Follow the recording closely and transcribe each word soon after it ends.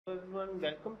Hello everyone,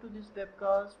 welcome to this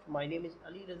webcast. My name is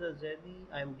Raza Zaidi.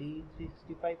 I am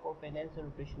D365 for Finance and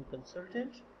Operation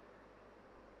Consultant.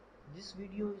 This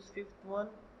video is fifth one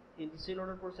in the sale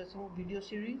order processing video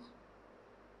series.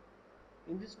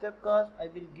 In this webcast, I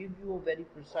will give you a very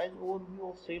precise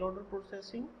overview of sale order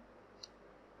processing,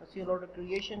 sale order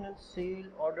creation and sale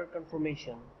order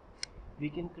confirmation.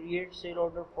 We can create sale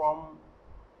order from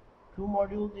two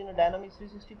modules in a Dynamics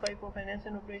 365 for finance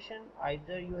and operation.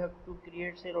 Either you have to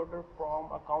create sale order from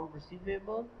account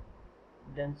receivable,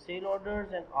 then sale orders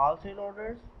and all sale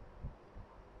orders,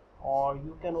 or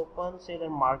you can open sale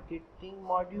and marketing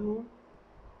module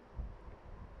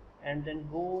and then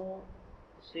go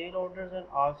sale orders and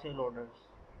all sale orders.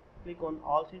 Click on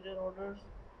all sale orders.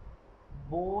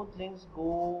 Both links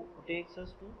takes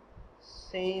us to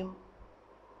same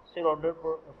sale order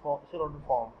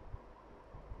form.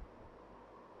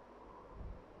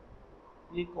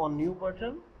 Click on new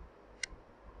button,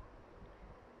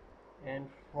 and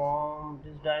from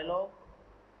this dialog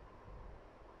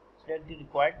select the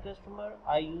required customer.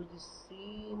 I use the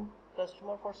same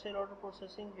customer for sale order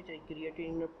processing which I created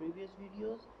in the previous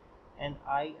videos, and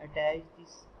I attach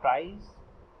this price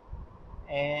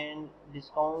and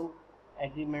discount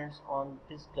agreements on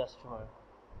this customer.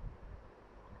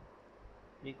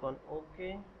 Click on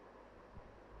OK.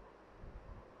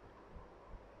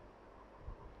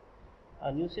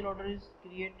 A new sale order is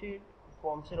created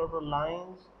from sale order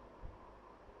lines.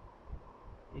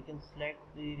 You can select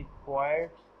the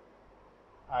required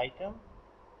item.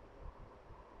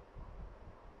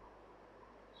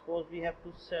 Suppose we have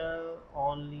to sell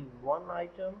only one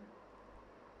item.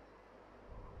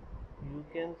 You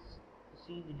can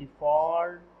see the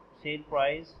default sale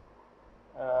price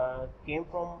came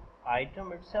from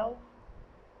item itself.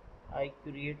 I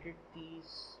created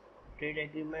this trade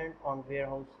agreement on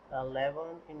warehouse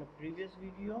 11 in a previous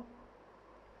video.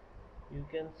 You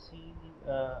can see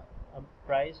a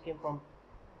price came from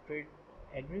trade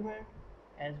agreement,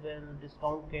 as well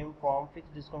discount came from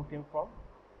fixed discount came from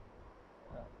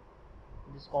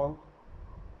discount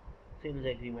sales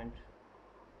agreement.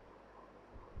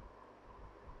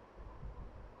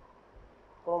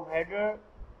 From header,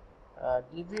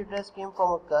 delivery address came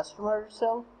from a customer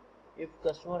itself. If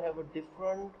customer have a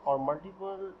different or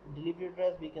multiple delivery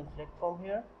address, we can select from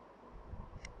here.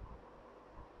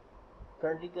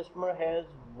 Currently customer has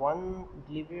one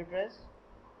delivery address,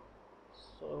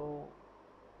 so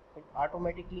it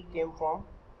automatically came from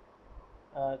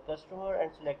customer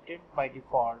and selected by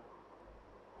default.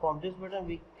 From this button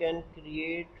we can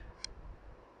create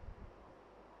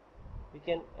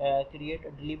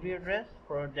a delivery address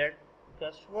for that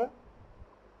customer.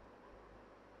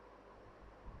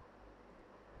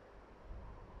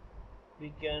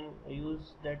 We can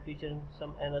use that feature in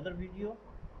another video.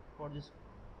 For this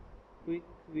quick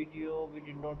video, we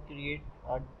did not create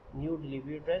a new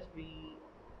delivery address. We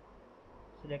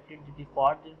selected the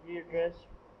default delivery address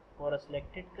for a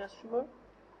selected customer.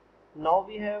 Now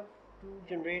we have to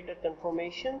generate a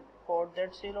confirmation for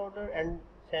that sale order, and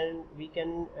we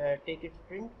can take its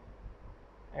print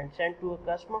and send to a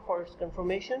customer for its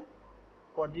confirmation.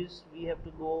 For this we have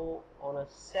to go on a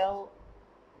sell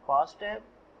fast tab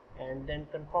and then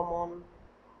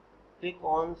click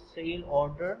on sale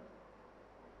order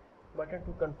button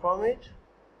to confirm it.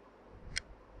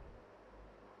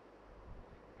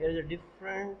 Here is a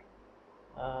different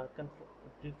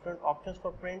options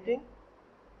for printing.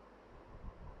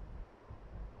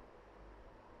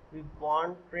 We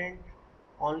want print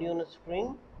only on a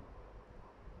screen.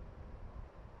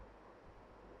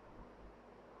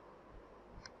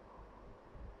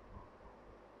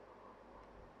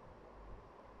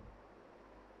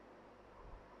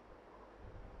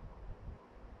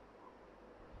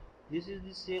 This is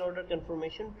the sale order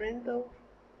confirmation printout.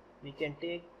 We can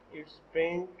take its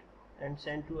print and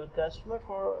send to a customer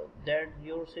for that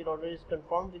your sale order is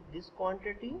confirmed with this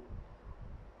quantity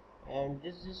and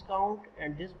this discount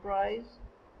and this price,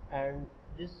 and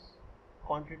this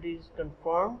quantity is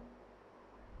confirmed.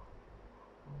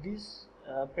 This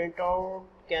printout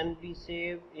can be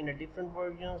saved in a different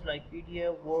versions like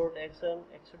PDF, Word, Excel,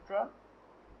 etc.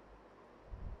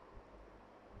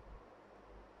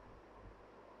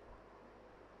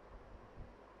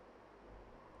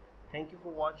 Thank you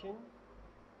for watching.